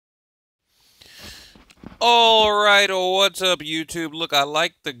Alright, what's up YouTube? Look, I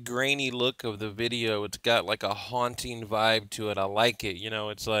like the grainy look of the video. It's got like a haunting vibe to it. I like it.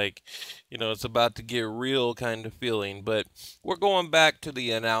 It's like, it's about to get real kind of feeling. But we're going back to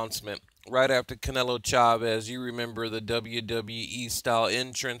the announcement. Right after Canelo Chavez, you remember the WWE style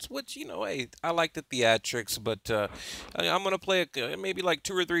entrance, which, hey, I like the theatrics, but I'm going to play maybe like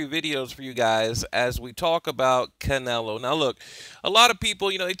 2 or 3 videos for you guys as we talk about Canelo. Now, look, a lot of people,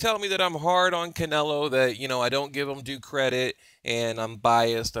 they tell me that I'm hard on Canelo, that, I don't give him due credit, and I'm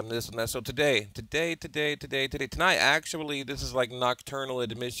biased, I'm this and that. So tonight, actually, this is like nocturnal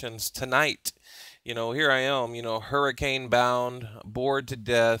admissions tonight. Here I am, hurricane bound, bored to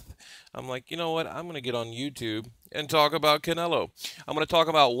death. I'm like, you know what? I'm going to get on YouTube and talk about Canelo. I'm going to talk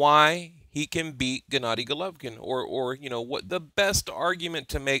about why he can beat Gennady Golovkin, or what the best argument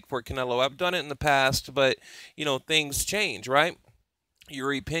to make for Canelo. I've done it in the past, but things change, right?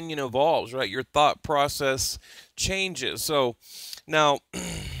 Your opinion evolves, right? Your thought process changes. So now,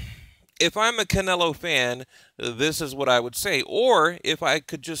 if I'm a Canelo fan, this is what I would say. Or if I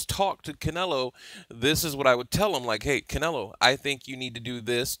could just talk to Canelo, this is what I would tell him. Like, hey, Canelo, I think you need to do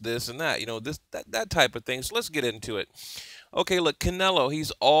this, this, and that. That type of thing. So let's get into it. Okay, look, Canelo, he's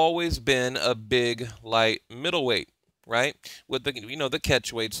always been a big light middleweight, right? With the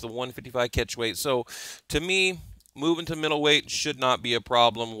catch weights, the 155 catch weight. So to me, moving to middleweight should not be a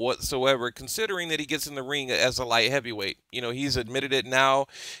problem whatsoever, considering that he gets in the ring as a light heavyweight. He's admitted it now.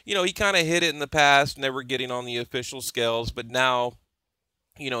 He kind of hid it in the past, never getting on the official scales, but now,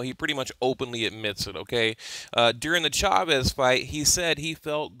 he pretty much openly admits it, okay? During the Chavez fight, he said he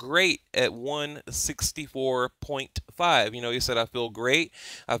felt great at 164.5. He said, I feel great.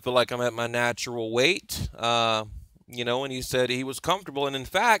 I feel like I'm at my natural weight. And he said he was comfortable. And in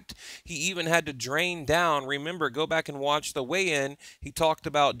fact, he even had to drain down. Remember, go back and watch the weigh-in. He talked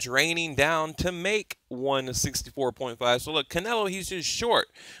about draining down to make 164.5. So look, Canelo, he's just short.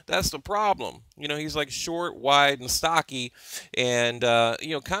 That's the problem. He's like short, wide, and stocky. And,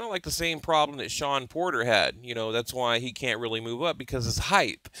 kind of like the same problem that Sean Porter had. That's why he can't really move up, because his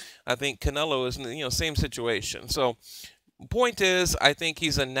height. I think Canelo is in the, same situation. So, point is, I think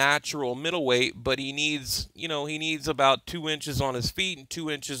he's a natural middleweight, but he needs, about 2 inches on his feet and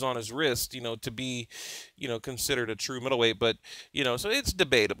 2 inches on his wrist, to be, considered a true middleweight. But, so it's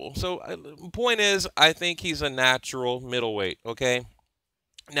debatable. So, point is, I think he's a natural middleweight, okay?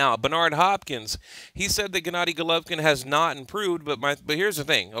 Now, Bernard Hopkins, he said that Gennady Golovkin has not improved, but here's the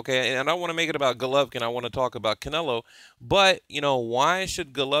thing, okay? And I don't want to make it about Golovkin. I want to talk about Canelo. But, why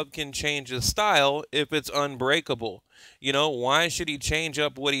should Golovkin change his style if it's unbreakable? Why should he change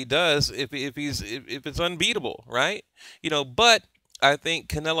up what he does if it's unbeatable, right? But I think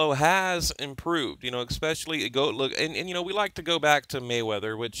Canelo has improved, especially look, and we like to go back to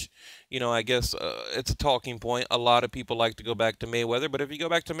Mayweather, which, I guess it's a talking point. A lot of people like to go back to Mayweather, but if you go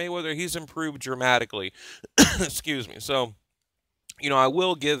back to Mayweather, he's improved dramatically. Excuse me. So, I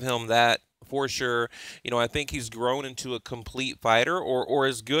will give him that for sure. I think he's grown into a complete fighter, or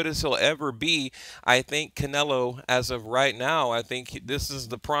as good as he'll ever be. I think Canelo, as of right now, I think this is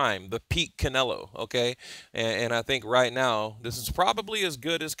the prime, the peak Canelo, okay? And I think right now, this is probably as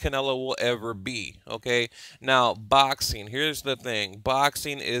good as Canelo will ever be, okay? Now, boxing, here's the thing.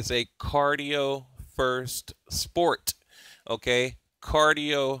 Boxing is a cardio-first sport, okay?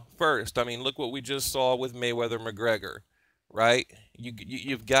 Cardio first. I mean, look what we just saw with Mayweather-McGregor, right?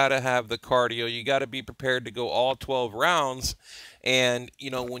 You've got to have the cardio. You got to be prepared to go all 12 rounds. And,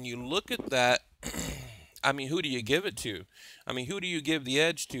 when you look at that, I mean, who do you give it to? I mean, who do you give the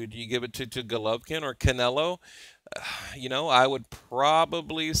edge to? Do you give it to Golovkin or Canelo? I would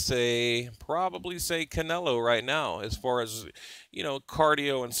probably say Canelo right now, as far as,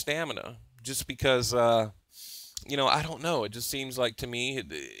 cardio and stamina, just because, I don't know. It just seems like to me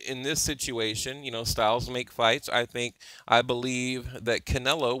in this situation, styles make fights. I believe that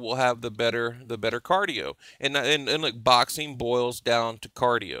Canelo will have the better cardio, and look, boxing boils down to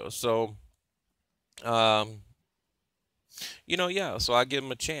cardio. So, yeah. So I give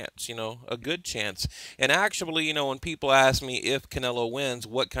him a chance, a good chance. And actually, when people ask me if Canelo wins,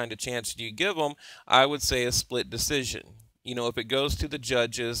 what kind of chance do you give him? I would say a split decision. If it goes to the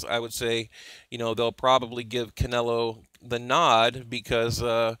judges, I would say, they'll probably give Canelo the nod because,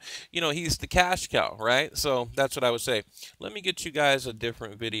 he's the cash cow, right? So that's what I would say. Let me get you guys a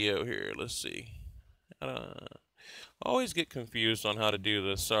different video here. Let's see. I always get confused on how to do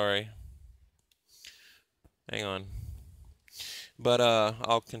this. Sorry. Hang on. But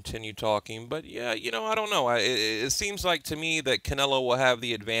I'll continue talking. But yeah, I don't know. It seems like to me that Canelo will have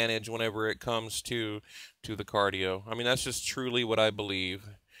the advantage whenever it comes to the cardio. I mean, that's just truly what I believe.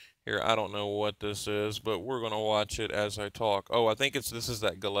 Here, I don't know what this is, but we're gonna watch it as I talk. Oh, I think this is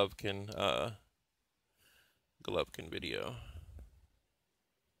that Golovkin video.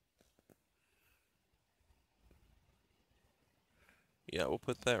 Yeah, we'll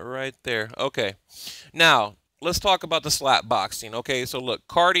put that right there. Okay. Now, let's talk about the slap boxing. Okay, so look,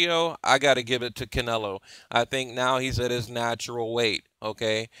 cardio, I got to give it to Canelo. I think now he's at his natural weight.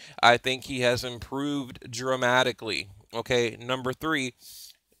 Okay, I think he has improved dramatically. Okay, number three,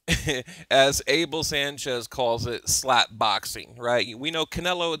 as Abel Sanchez calls it, slap boxing, right? We know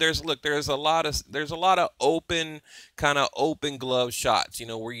Canelo. There's a lot of open, kind of open glove shots,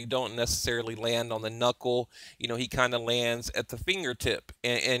 where you don't necessarily land on the knuckle. He kind of lands at the fingertip,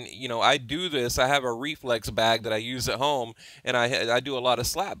 and I do this. I have a reflex bag that I use at home, and I do a lot of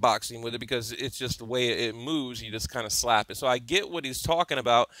slap boxing with it because it's just the way it moves. You just kind of slap it. So I get what he's talking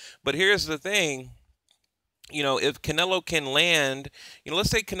about, but here's the thing. If Canelo can land, let's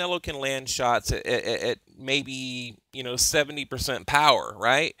say Canelo can land shots at maybe, 70% power,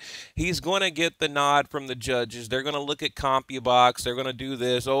 right? He's going to get the nod from the judges. They're going to look at CompuBox. They're going to do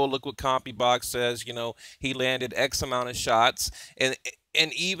this. Oh, look what CompuBox says. He landed X amount of shots.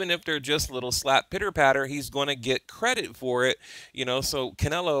 And even if they're just little slap pitter patter, he's going to get credit for it. So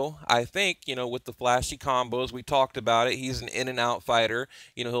Canelo, I think, with the flashy combos, we talked about it. He's an in and out fighter.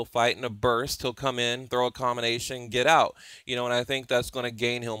 He'll fight in a burst. He'll come in, throw a combination, get out. And I think that's going to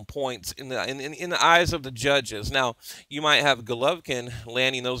gain him points in the eyes of the judges. Now, you might have Golovkin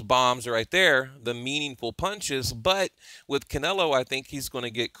landing those bombs right there, the meaningful punches, but with Canelo, I think he's going to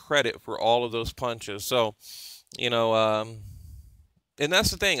get credit for all of those punches. So, you know, and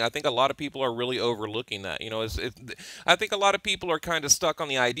that's the thing. I think a lot of people are really overlooking that. I think a lot of people are kind of stuck on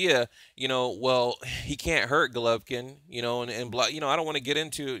the idea, well, he can't hurt Golovkin, and blah, I don't want to get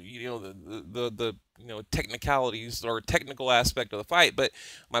into, the technicalities or technical aspect of the fight, but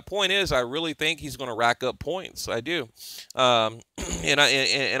my point is, I really think he's going to rack up points. I do, and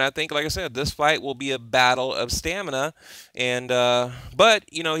I think, like I said, this fight will be a battle of stamina, and but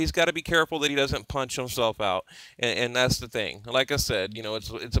he's got to be careful that he doesn't punch himself out, and that's the thing. Like I said,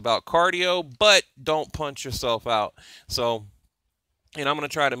 it's about cardio, but don't punch yourself out. So. And I'm going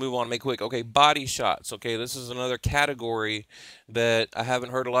to try to move on and make quick. Okay, body shots. Okay, this is another category that I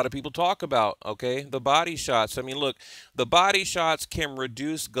haven't heard a lot of people talk about. Okay, the body shots. I mean, look, the body shots can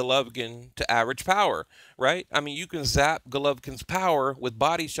reduce Golovkin to average power, right? I mean, you can zap Golovkin's power with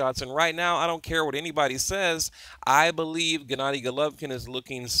body shots. And right now, I don't care what anybody says. I believe Gennady Golovkin is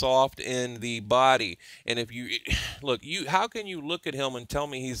looking soft in the body. And if you look, how can you look at him and tell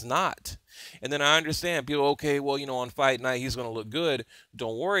me he's not? And then I understand people, okay, well, on fight night, he's going to look good.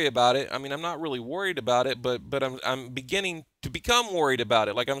 Don't worry about it. I mean, I'm not really worried about it, but I'm beginning to become worried about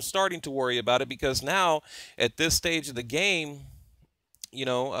it. Like, I'm starting to worry about it because now at this stage of the game,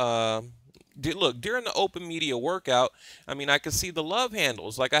 look, during the open media workout, I mean, I could see the love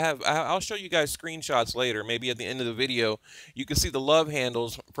handles. Like I'll show you guys screenshots later, maybe at the end of the video. You can see the love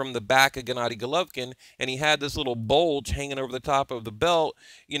handles from the back of Gennady Golovkin, and he had this little bulge hanging over the top of the belt,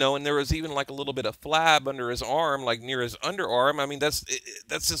 and there was even like a little bit of flab under his arm, like near his underarm. I mean, that's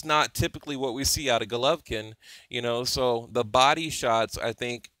just not typically what we see out of Golovkin, So the body shots, I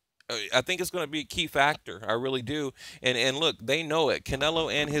think it's going to be a key factor. I really do. And look, they know it.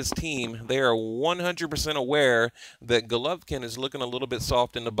 Canelo and his team, they are 100% aware that Golovkin is looking a little bit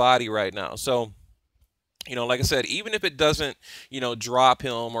soft in the body right now. So, like I said, even if it doesn't, drop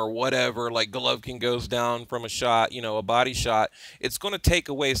him or whatever, like Golovkin goes down from a shot, a body shot, it's going to take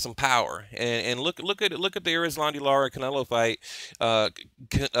away some power. And look at the Islandi Lara Canelo fight.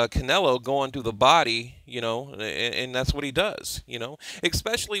 Canelo going to the body, and that's what he does,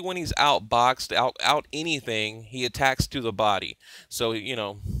 especially when he's outboxed, out anything, he attacks to the body. So,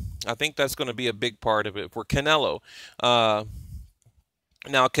 I think that's going to be a big part of it for Canelo.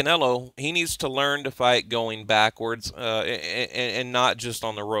 Now, Canelo, he needs to learn to fight going backwards and not just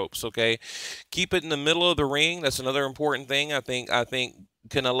on the ropes, okay? Keep it in the middle of the ring. That's another important thing. I think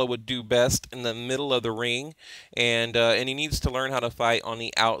Canelo would do best in the middle of the ring, and he needs to learn how to fight on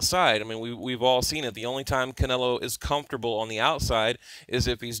the outside. I mean, we've all seen it. The only time Canelo is comfortable on the outside is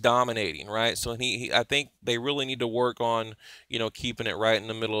if he's dominating, right? So I think they really need to work on, keeping it right in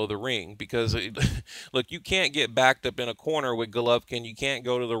the middle of the ring because, look, you can't get backed up in a corner with Golovkin. You can't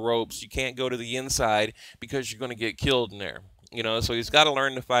go to the ropes. You can't go to the inside because you're going to get killed in there. So he's got to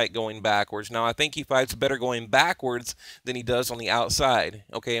learn to fight going backwards. Now, I think he fights better going backwards than he does on the outside.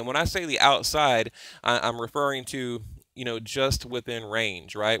 Okay, and when I say the outside, I'm referring to just within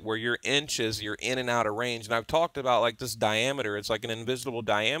range, right? Where your inches, you're in and out of range. And I've talked about like this diameter. It's like an invisible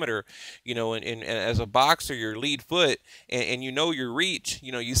diameter, and as a boxer, your lead foot and your reach,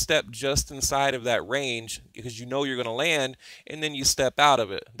 you step just inside of that range because you're going to land, and then you step out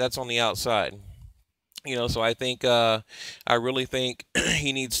of it. That's on the outside. So I think I really think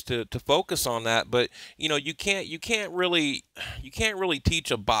he needs to focus on that. But you can't really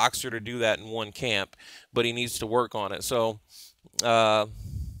teach a boxer to do that in one camp, but he needs to work on it. So uh,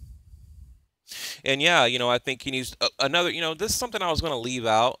 and yeah, I think he needs another. This is something I was going to leave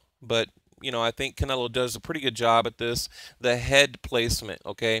out, but I think Canelo does a pretty good job at this. The head placement,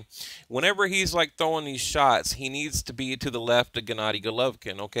 okay? Whenever he's like throwing these shots, he needs to be to the left of Gennady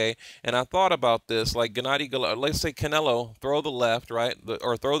Golovkin, okay? And I thought about this, like Gennady Golovkin, let's say Canelo, throw the left, right?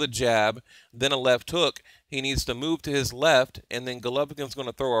 Or throw the jab, then a left hook. He needs to move to his left, and then Golovkin's going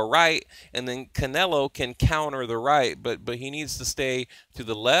to throw a right, and then Canelo can counter the right, but he needs to stay to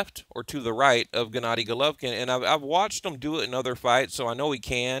the left or to the right of Gennady Golovkin. And I've watched him do it in other fights, so I know he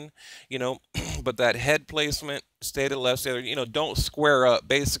can, but that head placement, stay to the left, stay to, don't square up.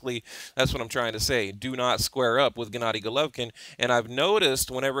 Basically, that's what I'm trying to say. Do not square up with Gennady Golovkin. And I've noticed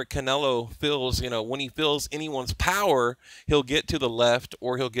whenever Canelo feels, when he feels anyone's power, he'll get to the left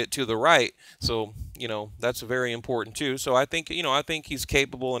or he'll get to the right. So, that's very important too. So I think he's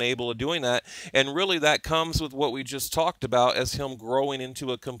capable and able of doing that. And really that comes with what we just talked about as him growing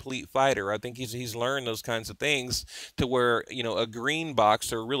into a complete fighter. I think he's learned those kinds of things to where, a green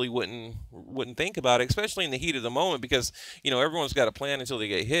boxer really wouldn't think about it, especially in the heat of the moment, because everyone's got a plan until they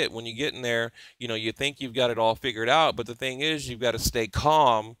get hit. When you get in there, you think you've got it all figured out, but the thing is you've got to stay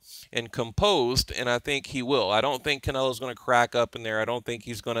calm and composed, and I think he will. I don't think Canelo's going to crack up in there. I don't think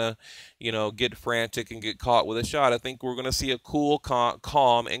he's going to get frantic and get caught with a shot. I think we're going to see a cool,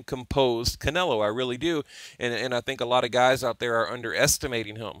 calm and composed Canelo. I really do. And I think a lot of guys out there are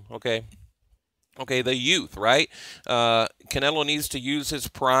underestimating him. Okay, the youth, right? Canelo needs to use his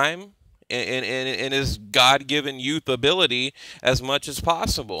prime and his God-given youth ability as much as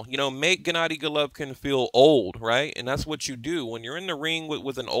possible. Make Gennady Golovkin feel old, right? And that's what you do. When you're in the ring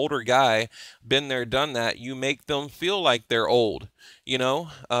with an older guy, been there, done that, you make them feel like they're old.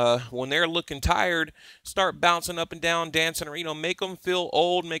 When they're looking tired, start bouncing up and down, dancing, or, make them feel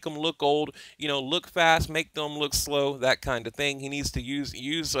old, make them look old, look fast, make them look slow, that kind of thing. He needs to use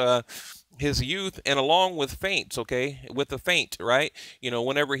his youth, and along with feints, okay, with the feint, right?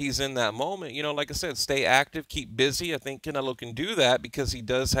 Whenever he's in that moment, like I said, stay active, keep busy. I think Canelo can do that because he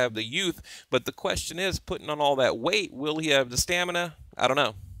does have the youth. But the question is, putting on all that weight, will he have the stamina? I don't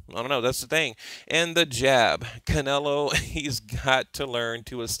know. That's the thing. And the jab. Canelo, he's got to learn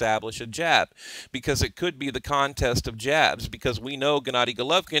to establish a jab, because it could be the contest of jabs, because we know Gennady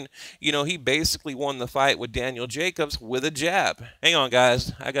Golovkin, he basically won the fight with Daniel Jacobs with a jab. Hang on,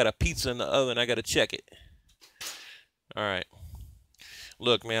 guys. I got a pizza in the oven. I got to check it. All right.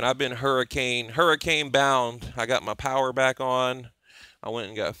 Look, man, I've been hurricane bound. I got my power back on. I went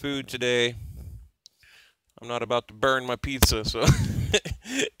and got food today. I'm not about to burn my pizza, so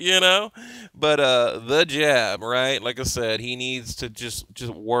but the jab, right? Like I said, he needs to just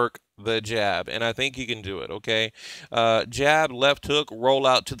work the jab, and I think he can do it. Okay, jab, left hook, roll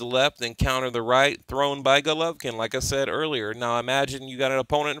out to the left, then counter the right, thrown by Golovkin, like I said earlier. Now imagine you got an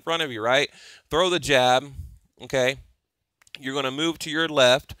opponent in front of you, right? Throw the jab, okay? You're going to move to your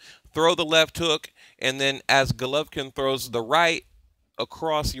left, throw the left hook, and then as Golovkin throws the right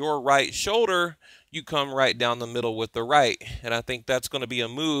across your right shoulder, you come right down the middle with the right. And I think that's going to be a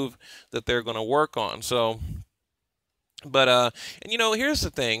move that they're going to work on. So, but, and here's the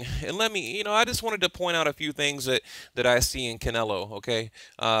thing, and let me, I just wanted to point out a few things that I see in Canelo, okay?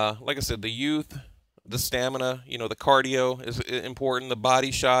 Like I said, the youth, the stamina, the cardio is important, the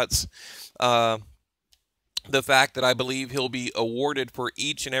body shots, the fact that I believe he'll be awarded for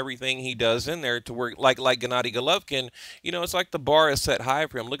each and everything he does in there to work like Gennady Golovkin. It's like the bar is set high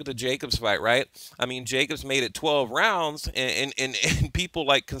for him. Look at the Jacobs fight, right? I mean, Jacobs made it 12 rounds, and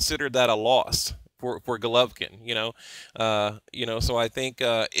people considered that a loss for Golovkin. So I think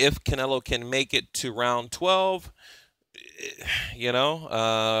if Canelo can make it to round 12.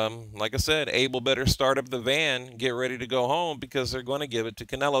 Like I said, Abel better start up the van, get ready to go home, because they're going to give it to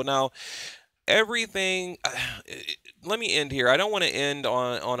Canelo. Now, everything, let me end here. I don't want to end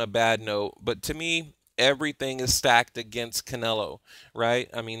on a bad note, but to me, everything is stacked against Canelo, right?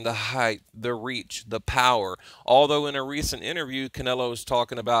 I mean, the height, the reach, the power. Although in a recent interview, Canelo was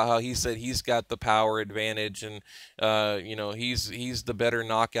talking about how he said he's got the power advantage, and he's the better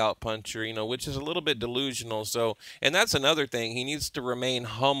knockout puncher, which is a little bit delusional. So, and that's another thing. He needs to remain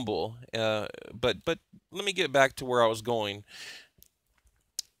humble. But let me get back to where I was going.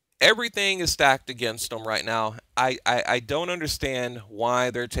 Everything is stacked against them right now. I don't understand why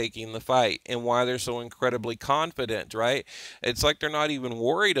they're taking the fight and why they're so incredibly confident, right? It's like they're not even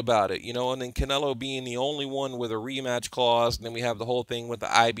worried about it, you know, and then Canelo being the only one with a rematch clause, and then we have the whole thing with the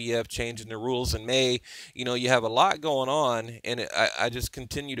IBF changing the rules in May. You know, you have a lot going on, and I just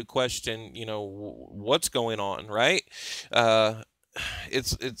continue to question, you know, what's going on, right? Uh,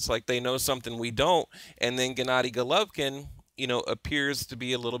 it's like they know something we don't, and then Gennady Golovkin, you know, appears to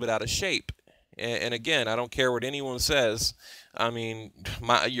be a little bit out of shape. And again, I don't care what anyone says. I mean,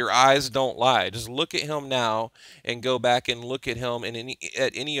 your eyes don't lie. Just look at him now and go back and look at him in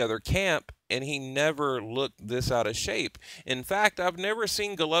any other camp, and he never looked this out of shape. In fact, I've never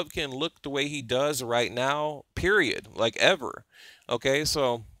seen Golovkin look the way he does right now, period, like ever. Okay,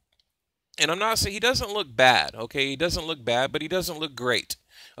 so, and I'm not saying he doesn't look bad. Okay, he doesn't look bad, but he doesn't look great.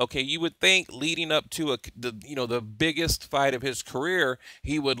 Okay, you would think leading up to the biggest fight of his career,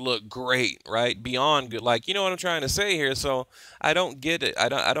 he would look great, right? Beyond good. Like, you know what I'm trying to say here. So I don't get it.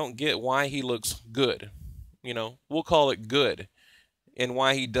 I don't get why he looks good. You know, we'll call it good, and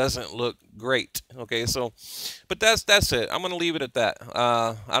why he doesn't look great. Okay, so, but that's it. I'm gonna leave it at that.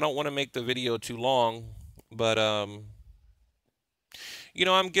 I don't want to make the video too long, but you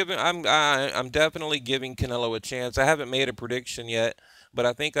know, I'm definitely giving Canelo a chance. I haven't made a prediction yet, but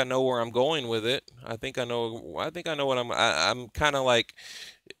I think I know where I'm going with it. I think I know what I'm kind of like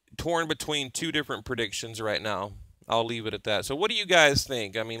torn between two different predictions right now. I'll leave it at that. So what do you guys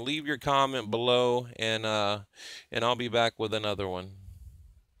think? I mean, leave your comment below, and I'll be back with another one.